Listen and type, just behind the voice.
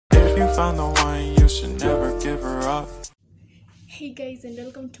you found the one, you should never give her up. Hey guys, and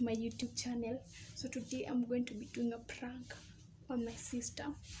welcome to my YouTube channel. So today I'm going to be doing a prank on my sister,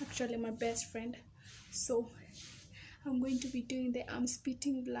 actually my best friend. So I'm going to be doing the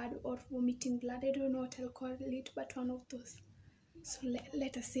spitting blood or vomiting blood. I don't know what I'll call it, but one of those. So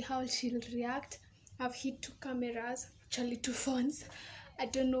let us see how she'll react. I've hit 2 cameras, actually 2 phones. I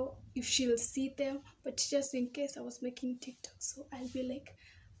don't know if she'll see them, but just in case I was making TikTok, so I'll be like,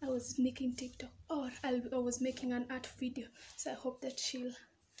 I was making TikTok, or I was making an art video. So I hope that she'll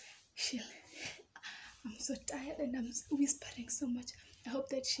I'm so tired and I'm whispering so much. I hope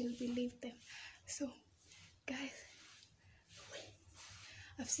that she'll believe them. So guys,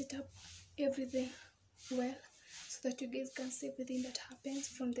 I've set up everything well so that you guys can see everything that happens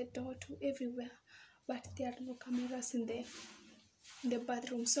from the door to everywhere, but there are no cameras in the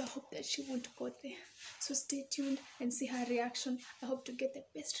bathroom, so I hope that she won't go there. So stay tuned and see her reaction. I hope to get the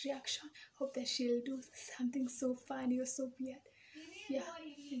best reaction. Hope that she'll do something so funny or so weird. Yeah,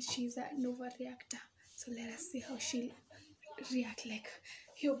 and she's a Nova reactor, so let us see how she'll react. Like,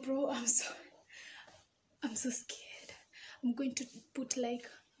 yo bro, I'm so scared. I'm going to put like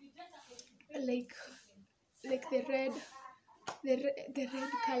the red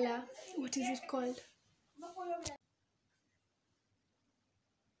color, what is it called?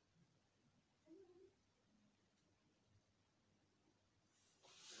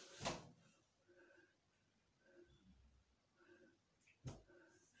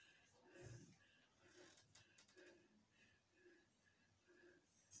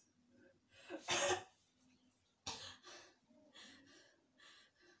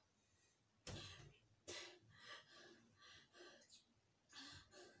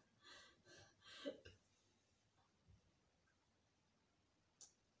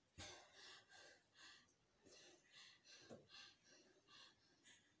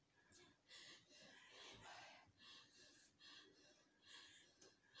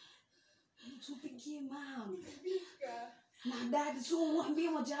 Tupigie mama. Na dad so mwambie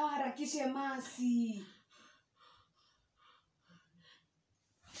moja harakishe Masi.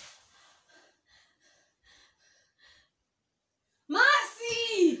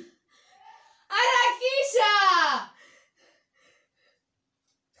 Masi! Harakisha!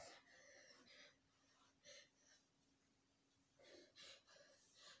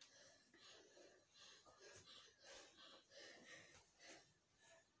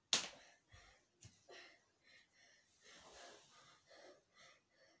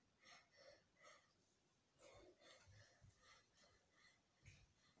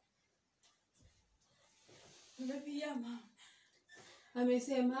 Umepigia mama.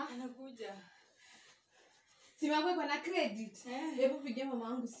 Amesema Anakuja. simu yako iko na credit. Hebu pigia mama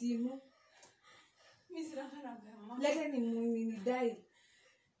wangu simu. Mimi sina namba ya mama. Leta ni dial.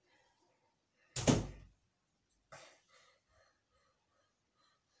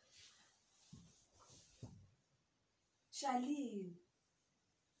 Shalil.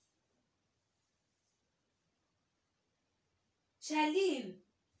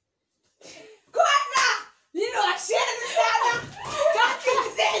 Kwana! Nino washenzi sana. Kaki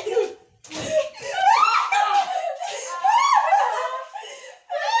zetu.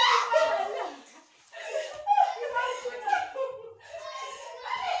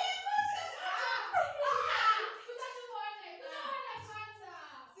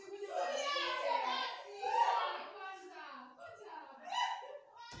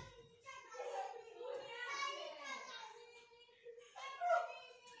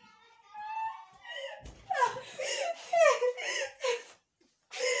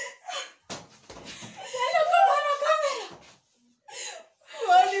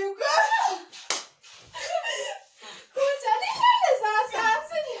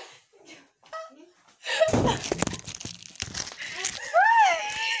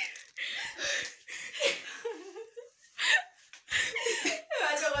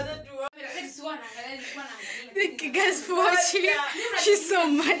 Thank you guys for watching. She's so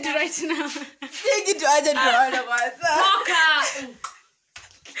mad right now. Take it to aje tuone kwanza.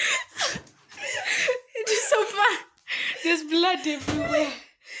 It is so fun. There's blood everywhere.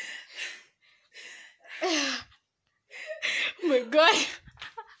 Oh my god.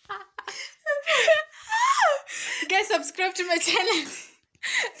 Guys, subscribe to my channel.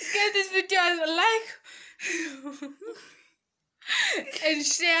 Give this video a like. And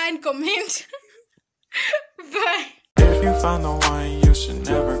share and comment. Bye. If you found the one, you should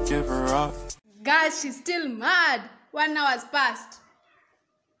never give her up. Guys, she's still mad. 1 hour has passed.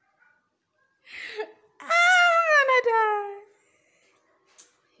 I'm gonna die.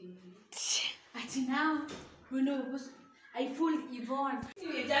 Ati now, I fooled Yvonne.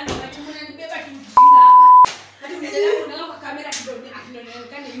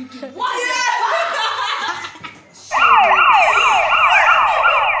 YouTube. What?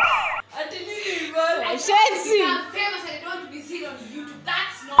 Shensi. I'm famous and I don't want to be seen on YouTube.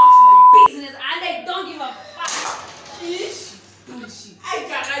 That's not my business and I don't give a fuck. I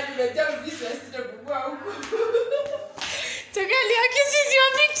can't do the job this was to go. Tukali akisisi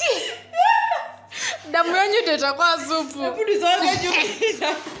wapiti. Damu yanyu ndio itakuwa supu. Hebu tuzoge juu.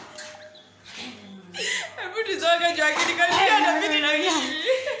 Hebu tuzoge juu akini kanisa na mimi na mimi.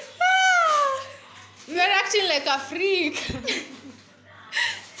 You're acting like a freak.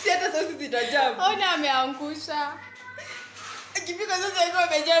 Si hata sasa sitajabu. Ona ameangusha. Akifika sasa yuko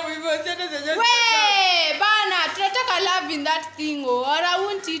amejabu hivyo si hata sasa. Wee, bana, tunataka love in that thing or I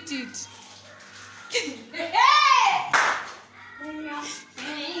won't eat it.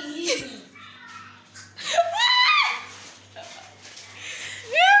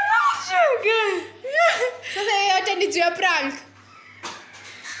 Sasa yote ni juu ya prank.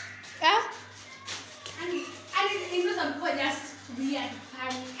 Eh? And you know some people just weird,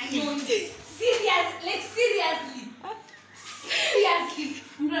 funny, and don't serious, like seriously. Seriously.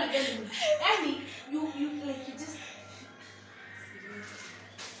 You know what I mean? You like you just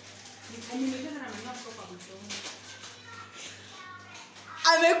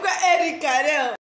Amekuwa Erika leo.